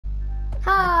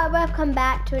Hi, welcome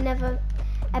back to another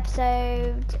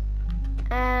episode.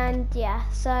 And yeah,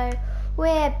 so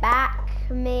we're back,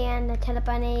 me and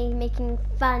nutellabunny, making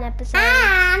fun episodes.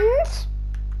 And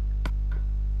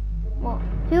What?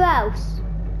 who else?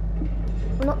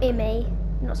 Well, not Immy.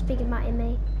 I'm not speaking about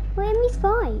Immy. Well, Emmy's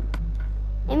fine.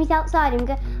 Emmy's outside. I'm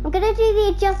gonna do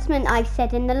the adjustment I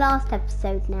said in the last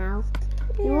episode now.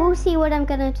 Yeah. You will see what I'm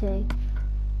gonna do.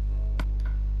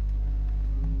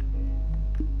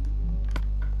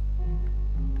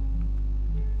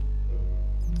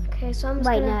 Okay, so I'm just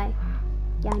Wait, gonna... no.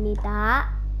 Yeah, I need that.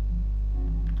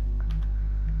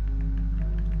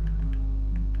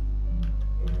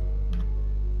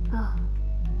 Oh.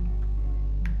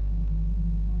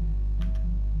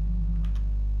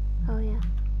 Oh yeah.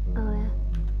 Oh yeah.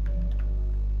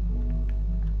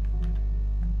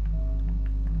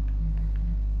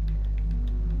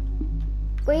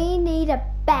 We need a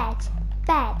bed.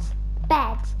 Bed.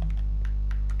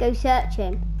 Go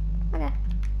searching. Okay.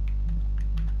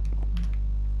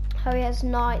 Oh yeah, it's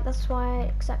night. That's why I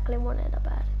exactly wanted a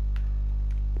bed.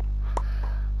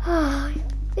 I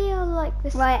feel like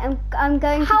this. Right, I'm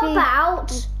going to How do...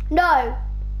 about no?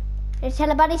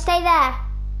 nutellabunny, stay there.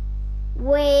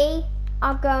 We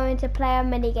are going to play a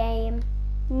mini game.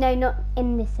 No, not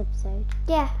in this episode.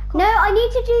 Yeah. No, I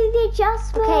need to do the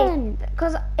adjustment. Okay.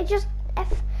 Because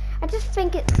I just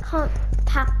think it can't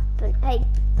happen. Hey.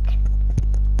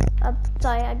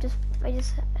 Sorry. I just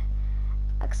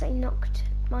accidentally knocked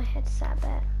my headset a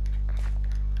bit.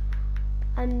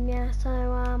 And yeah, so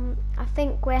I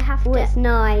think we have Oh, to it's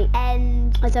night.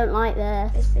 end I don't like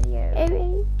this this. video.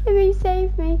 Emmy,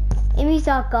 save me. Emmy's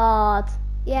our guard.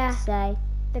 Yeah. Say.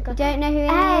 The You guy- don't know who Emmy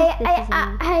Hey, is? This hey, is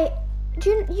Emmy. hey.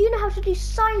 Do you know how to do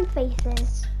sign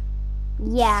faces?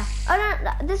 Yeah. Oh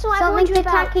no, this is what I Something's warned you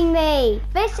about. attacking me.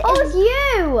 This Oh, is it's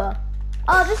you.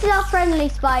 Oh, this is our friendly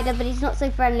spider, but he's not so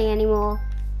friendly anymore.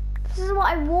 This is what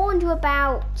I warned you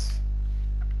about.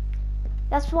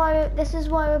 This is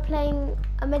why we're playing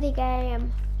a mini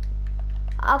game.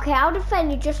 Okay, I'll defend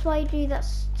you just while you do that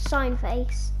sign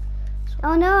face.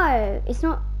 Oh no, it's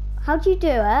not. How do you do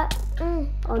it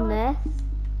on this?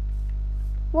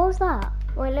 What was that?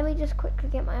 Wait, let me just quickly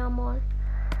get my arm on.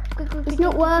 It's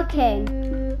not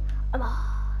working.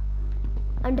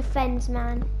 I'm defense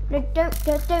man. No, don't.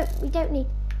 We don't need.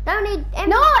 Don't need. Emmy.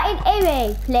 Not in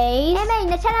Emmy, please.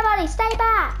 Emmy, nutellabunny, stay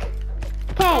back.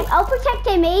 Okay, I'll protect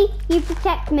Emmy. You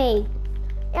protect me.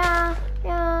 Yeah.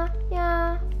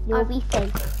 You'll be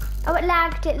safe. Oh, it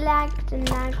lagged and lagged.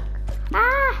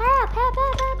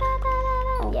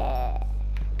 Help. Yeah.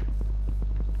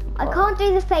 I can't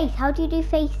do the face. How do you do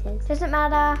faces? Doesn't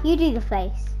matter. You do the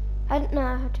face. I don't know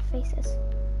how to face this.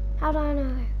 How do I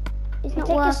know? It's You not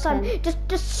take your working. time.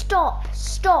 Just stop.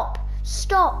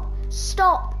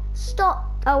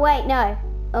 Oh wait, no.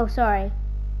 Oh sorry.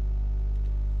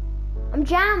 I'm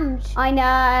jammed. I We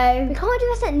know. can't do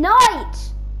this at night.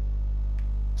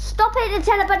 Stop it,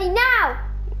 nutellabunny, now.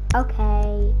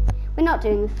 Okay. We're not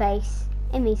doing the face.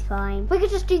 Emmy's fine. We could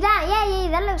just do that. Yeah,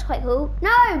 that looks quite cool. No,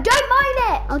 don't mind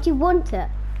it. Oh, do you want it?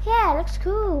 Yeah, it looks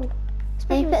cool.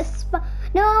 Then you put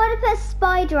no, I want to put a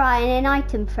spider eye in an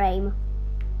item frame.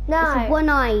 No. It's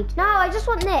one-eyed. No, I just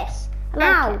want this. I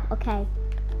like Ow. it. Okay.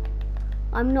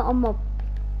 I'm not a mob.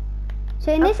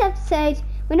 So in this episode,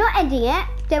 we're not ending it.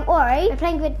 Don't worry. We're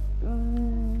playing with.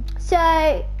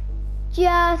 So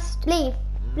just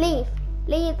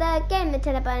Leave the game,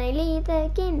 nutellabunny. Leave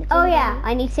the game. Oh yeah,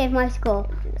 I need to save my score.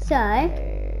 So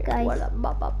guys,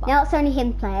 now it's only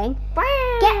him playing.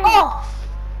 Get off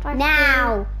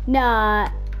now. No.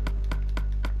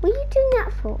 What are you doing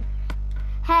that for?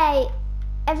 Hey,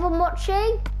 everyone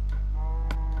watching?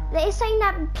 That is something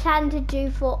that we plan to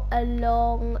do for a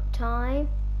long time.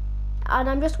 And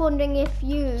I'm just wondering if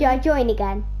you... Do I join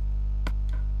again?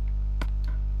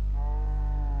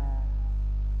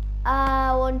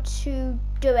 I want to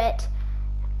do it.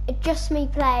 It's just me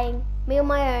playing. Me on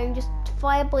my own, just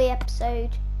Fireboy episode.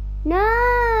 No.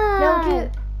 No, we'll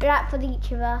do that for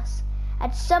each of us.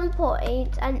 At some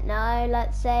point, I don't know,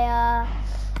 let's say,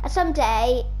 some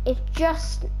day, it's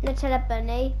just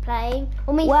nutellabunny playing,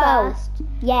 or me Whoa. first.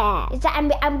 Yeah. Is that,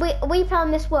 and we play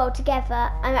on this world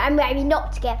together, and I mean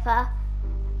not together.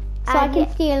 So I And can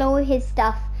steal all his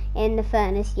stuff in the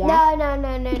furnace, yeah?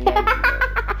 No.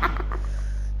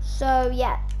 So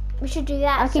yeah, we should do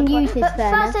that. I at can some point. use his But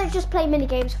furnace. first, let's just play mini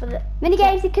games for the Mini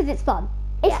games because it's fun.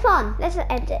 It's Yeah. fun. Let's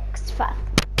end it 'cause it's fun.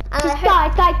 And Just I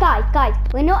hope- guys,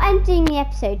 we're not ending the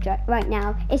episode right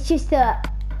now. It's just that.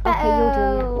 Okay, you're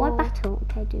doing it. What Battle. battle?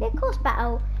 Okay, do Yeah, it. of course,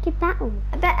 battle. Give battle.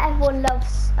 I bet everyone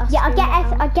loves us. Yeah, doing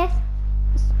battle. I guess.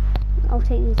 I'll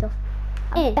take these off.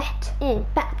 I bet. In.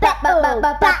 Battle.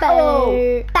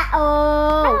 Battle.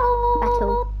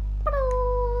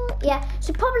 Yeah,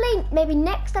 so probably maybe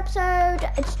next episode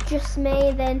it's just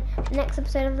me, then next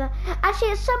episode of that.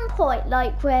 Actually, at some point,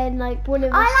 like when like one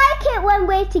of us. I like it when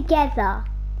we're together.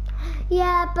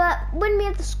 Yeah, but when we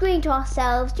have the screen to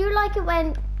ourselves, do you like it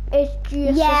when it's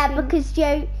just? Yeah, because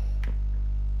you.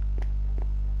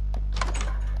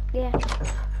 Yeah.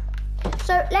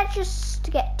 So let's just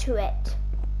get to it.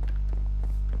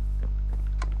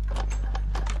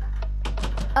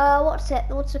 What's it?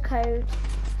 What's the code?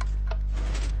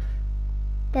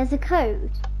 There's a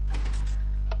code.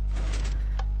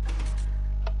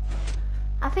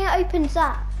 I think it opens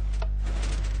up.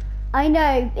 I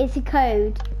know, it's a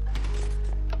code.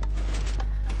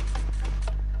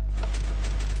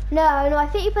 No, I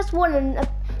think you press 1 and a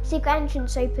secret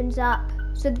entrance opens up,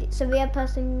 so the other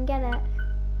person can get it.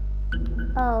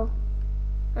 Oh.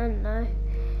 I don't know.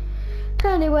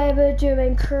 Anyway, we're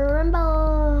doing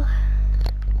crumble.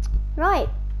 Right,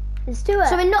 let's do it.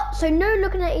 So no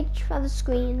looking at each other's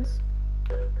screens.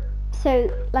 So,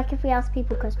 like if we ask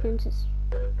people questions, it's...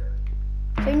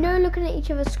 So no looking at each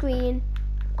other's screen.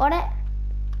 Got it?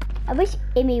 I wish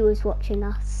Immy was watching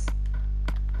us.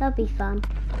 That'd be fun.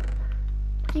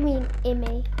 What do you mean,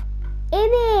 Immy?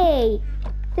 Immy!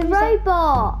 The Who's that?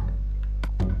 robot!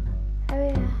 Oh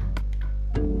yeah.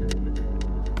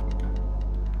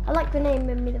 I like the name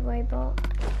Immy the robot.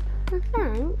 Oh,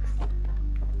 thanks.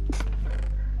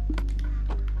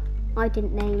 I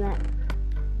didn't name it.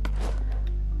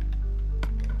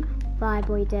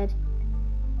 Fireboy did.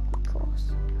 Of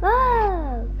course.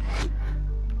 Whoa!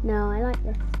 No, I like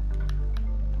this.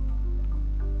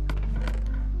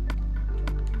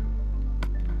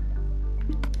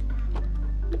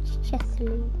 Which chest are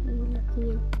you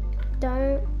looking in?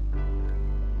 Don't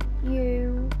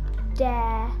you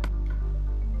dare.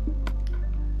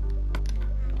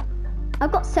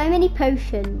 I've got so many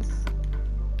potions.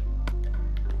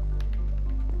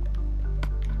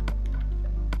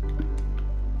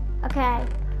 Okay,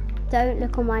 Don't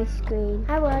look on my screen.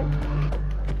 I won't.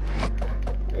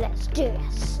 Let's do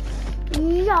this.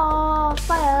 Yeah,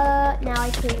 fire. Now I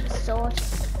clear the sword.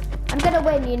 I'm gonna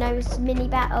win, you know, this mini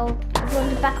battle. You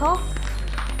want to back off?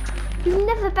 You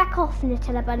never back off,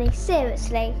 Nutella Bunny.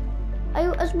 Seriously.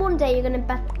 As one day you're gonna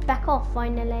back off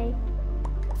finally.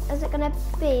 Is it gonna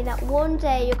be that one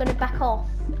day you're gonna back off?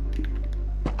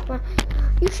 Well,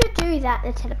 you should do that,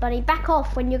 Nutella Bunny. Back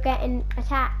off when you're getting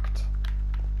attacked.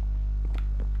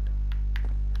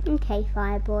 Okay,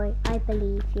 Fireboy, I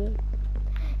believe you.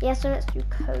 Yeah, so let's do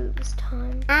code this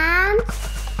time. And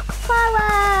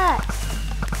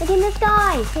fireworks! Look in the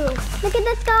sky! Cool. Look in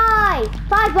the sky!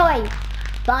 Fireboy!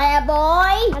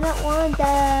 Fireboy! I don't want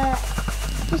that.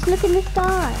 Just look in the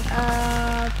sky.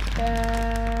 Oh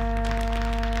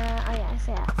yeah, I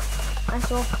see it. I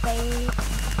saw fade.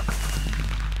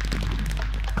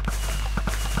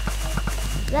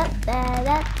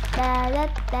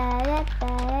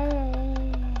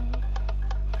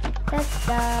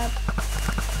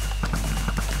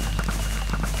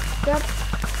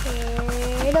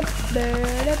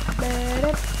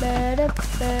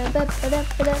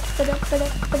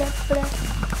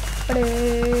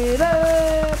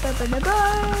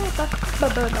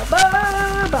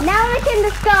 Now look in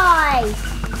the sky!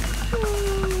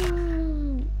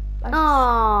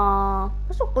 Aww.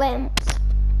 I saw glimpse.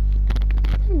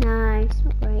 No, it's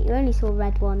not great. You only saw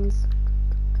red ones.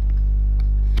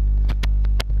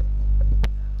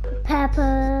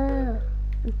 Purple,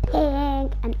 and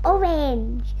pink, and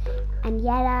orange, and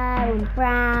yellow, and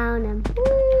brown, and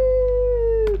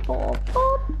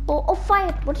Oh,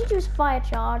 fire. What did you use fire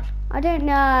charge? I don't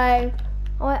know.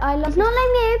 Oh, I love It's not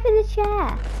letting me open the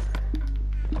chest.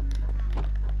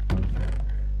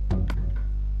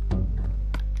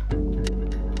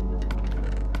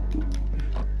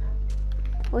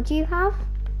 What do you have?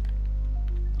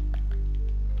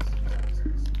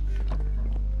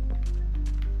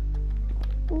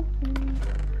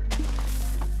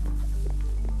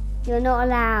 You're not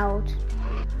allowed.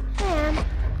 I am.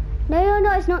 No, you're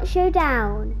not. It's not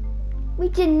showdown. We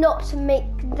did not make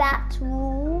that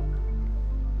rule.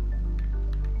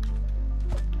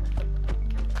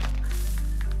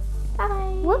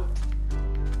 Bye. Whoops.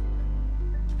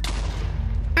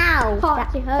 Ow.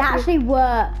 Party That hurt me. actually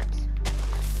worked.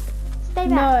 Stay back.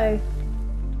 No.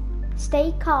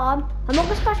 Stay calm. I'm not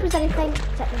going to splash with anything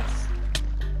except this.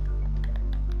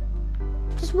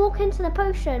 Just walk into the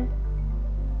potion.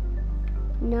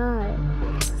 No.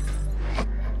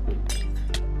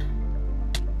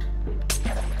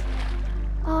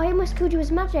 Oh, I almost killed you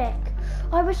with magic.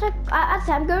 I wish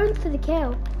I'm going for the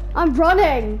kill. I'm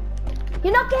running.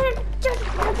 You're not getting.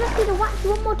 I just need a whack.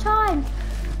 One more time.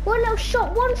 One little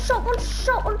shot,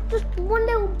 just one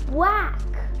little whack.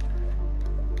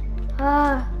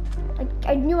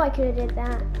 I knew I could have did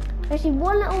that. Actually,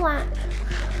 one little whack.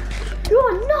 You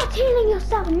are not healing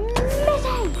yourself,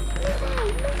 Missy.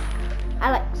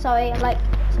 I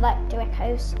like to do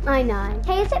echoes. I know.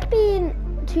 Hey, has it been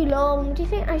too long? Do you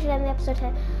think I should end the episode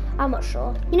here? I'm not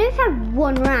sure. You know, we've had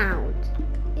one round.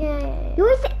 Yeah. You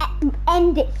always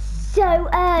end it so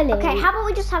early. Okay, how about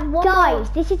we just have one Guys,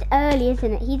 more? this is early,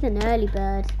 isn't it? He's an early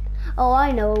bird. Oh,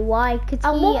 I know why. Because he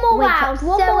one more wakes round. up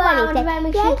One so more early. round, and then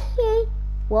we Yeah, should. yeah.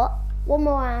 What? One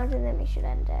more round, and then we should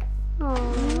end it.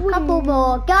 Oh, couple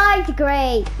more. Guys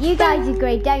agree. You guys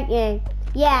agree, don't you?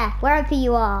 Yeah, wherever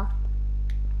you are.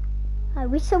 I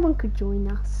wish someone could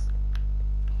join us.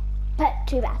 But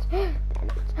too bad.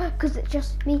 Because it's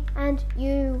just me and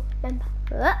you,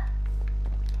 remember?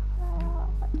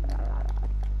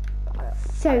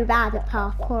 So bad at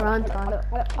parkour, aren't I?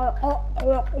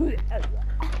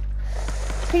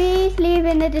 Please leave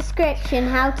in the description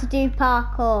how to do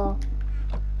parkour.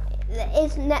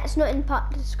 It's not in part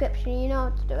of the description, you know how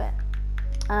to do it.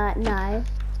 No.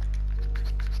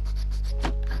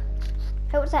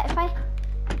 Hey, what's that?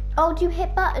 Oh, do you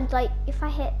hit buttons? Like, if I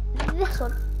hit this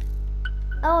one.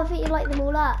 Oh, I think you like them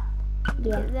all up.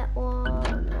 Yeah. Hit that one. Oh,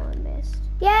 I missed.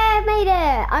 Yeah, I made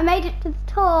it. I made it to the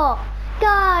top.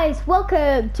 Guys,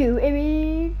 welcome to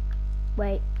Immy.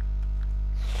 Wait.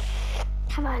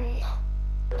 Come on.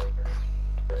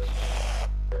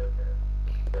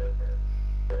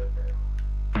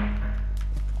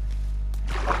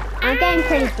 I'm getting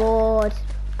pretty bored.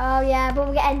 Oh, yeah, but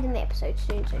we're ending the episode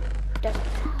soon, so don't.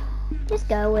 Just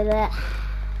go with it.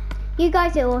 You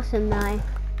guys are awesome, though.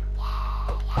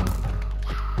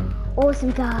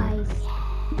 Awesome, guys.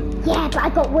 Yeah, but I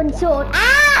got one sword.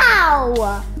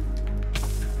 Ow!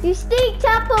 You sneaked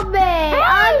up on me. Hey!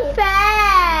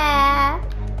 Unfair.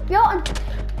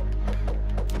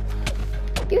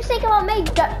 You think about me?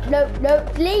 No,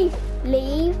 leave.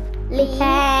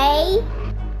 Okay.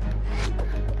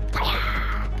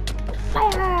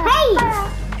 Fire! Hey!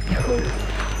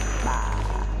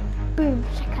 Fire. Boom,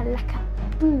 shakalaka.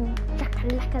 Boom,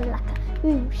 shakalaka.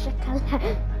 Boom,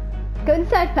 shakalaka. Go in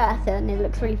third person. It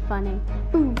looks really funny.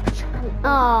 Boom, shakalaka.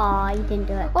 Oh, you didn't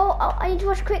do it. Oh, I need to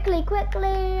rush quickly.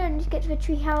 I need to get to the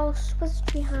tree house. Where's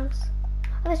the tree house?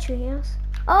 Oh, the tree house.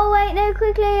 Oh wait, no,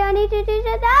 quickly! I need to do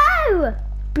that. No!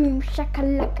 Boom,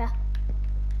 shakalaka.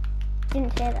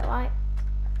 Didn't hear that, right?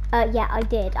 Yeah, I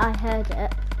did. I heard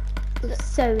it. It was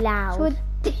so loud.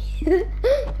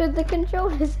 Should the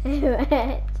controllers hear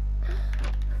it?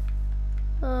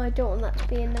 Oh, I don't want that to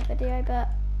be in the video, but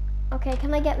okay.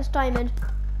 Can I get this diamond?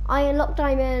 I unlock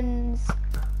diamonds.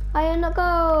 I unlock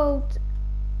gold.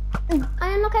 I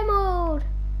unlock emerald.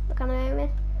 What can I own?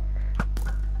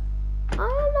 I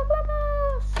unlock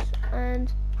lapis.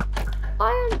 And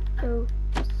iron. Oh,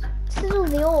 this is all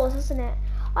the ores, isn't it?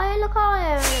 I unlock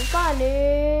iron.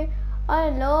 Finally, I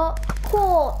unlock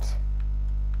quartz.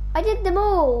 I did them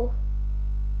all.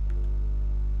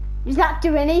 Does that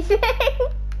do anything?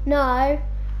 No,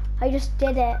 I just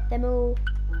did them all.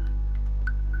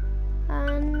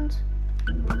 And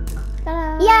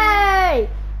ta-da! Yay!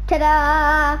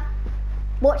 Ta-da!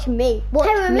 Watch me. Watch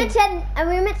Okay, we're me. meant to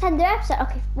end the episode.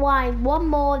 Okay, fine. One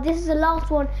more. This is the last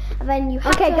one, and then you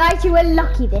have Okay, to... guys, you were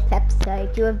lucky this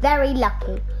episode. You were very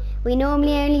lucky. We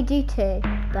normally only do 2,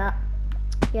 but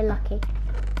you're lucky.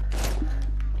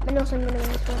 And also, I'm gonna win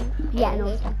this one. Yeah, and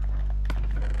also.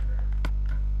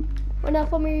 Win that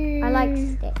for me. I like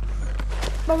sticks.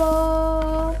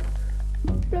 Bye-bye.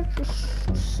 Let's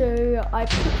just say I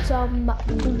put some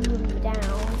boom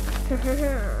down.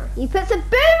 You put some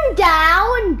boom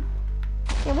down!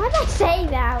 Yeah, why did I say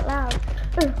that out loud?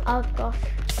 Oh gosh.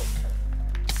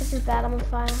 This is bad, I'm on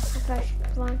fire. I'm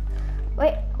fine.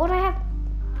 Wait, what do I have?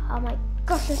 Oh my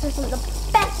gosh, this isn't the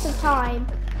best of time.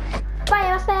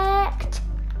 Fire effect!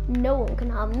 No one can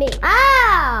harm me.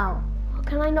 Ow!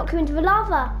 Can I knock you into the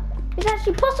lava? It's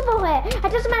actually possible here. It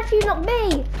doesn't matter if you knock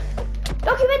me.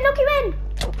 Knock you in, knock you in.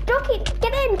 Knock it,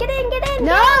 get in.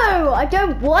 No, I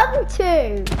don't want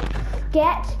to.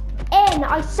 Get in,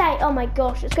 I say. Oh my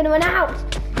gosh, it's gonna run out.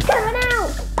 It's gonna run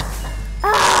out.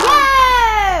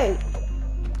 Ah. Yay!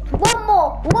 One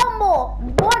more.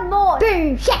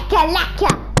 Boom, shakalaka.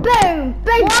 Boom,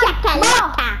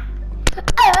 shakalaka.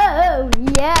 Oh,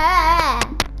 yeah.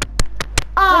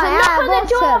 There's a knock on the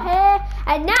door awesome. here,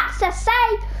 and that's to say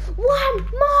one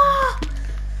more.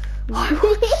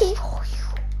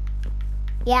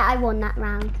 Yeah, I won that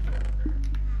round.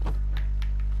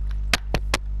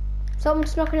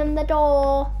 Someone's knocking on the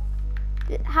door.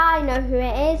 I know who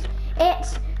it is.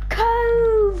 It's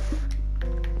Cove.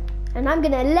 And I'm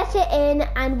gonna let it in,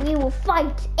 and we will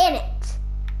fight in it.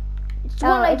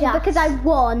 Swallow dust. Because I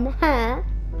won, huh?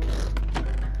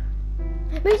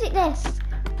 Music disc.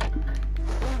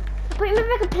 But remember,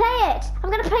 I can play it. I'm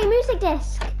gonna play music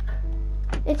disc.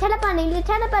 Nutella bunny,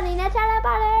 Nutella bunny, Nutella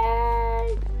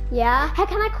bunny. Yeah. Hey,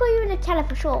 can I call you Nutella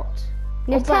for short?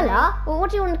 Nutella? Well, what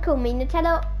do you want to call me?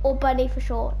 Nutella or bunny for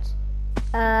short?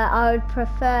 I would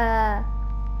prefer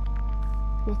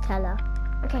Nutella.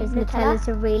 Okay, Because Nutella. Nutella's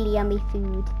a really yummy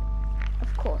food.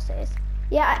 Of course it is.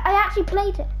 Yeah, I actually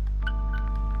played it.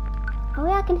 Oh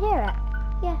yeah, I can hear it.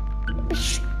 Yeah.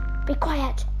 Shh, be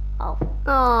quiet. Oh.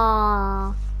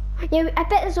 Aww. Yeah, I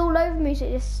bet there's all over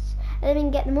music discs, and then we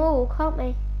can get them all, can't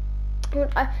we?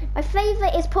 My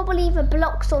favourite is probably either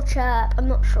Blocks or Chirp. I'm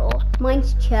not sure.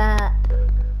 Mine's Chirp.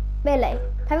 Really?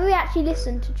 Have we actually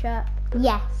listened to Chirp?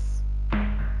 Yes.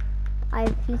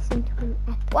 I've listened to an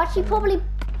episode. Well, actually, probably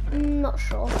not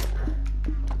sure.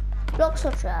 Blocks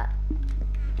or Chirp?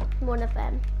 One of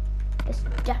them. It's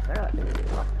definitely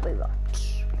what we want.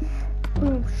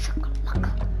 Boom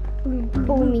shakalaka. Boom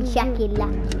Boomy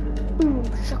shakalaka. boom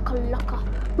shakalaka.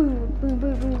 Boom boom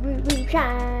boom boom boom boom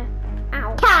sha.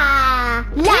 Ow. Ka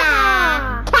la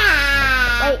Yeah.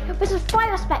 ka. Wait, there's a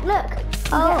fire spec. Look.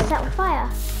 Oh. Yeah, set on fire.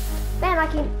 Then I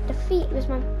can defeat with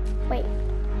my. Wait.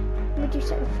 What would you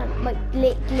set in front?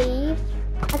 Wait, leave.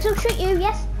 I still shoot you.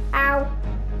 Yes. Ow.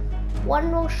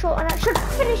 One more shot and I should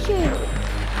finish you.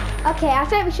 Okay, I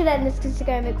think we should end this because it's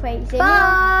going a bit crazy.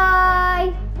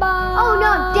 Bye. Bye. Oh no,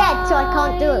 I'm dead, so I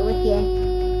can't do it with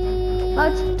you.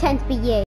 I'll just pretend to be you.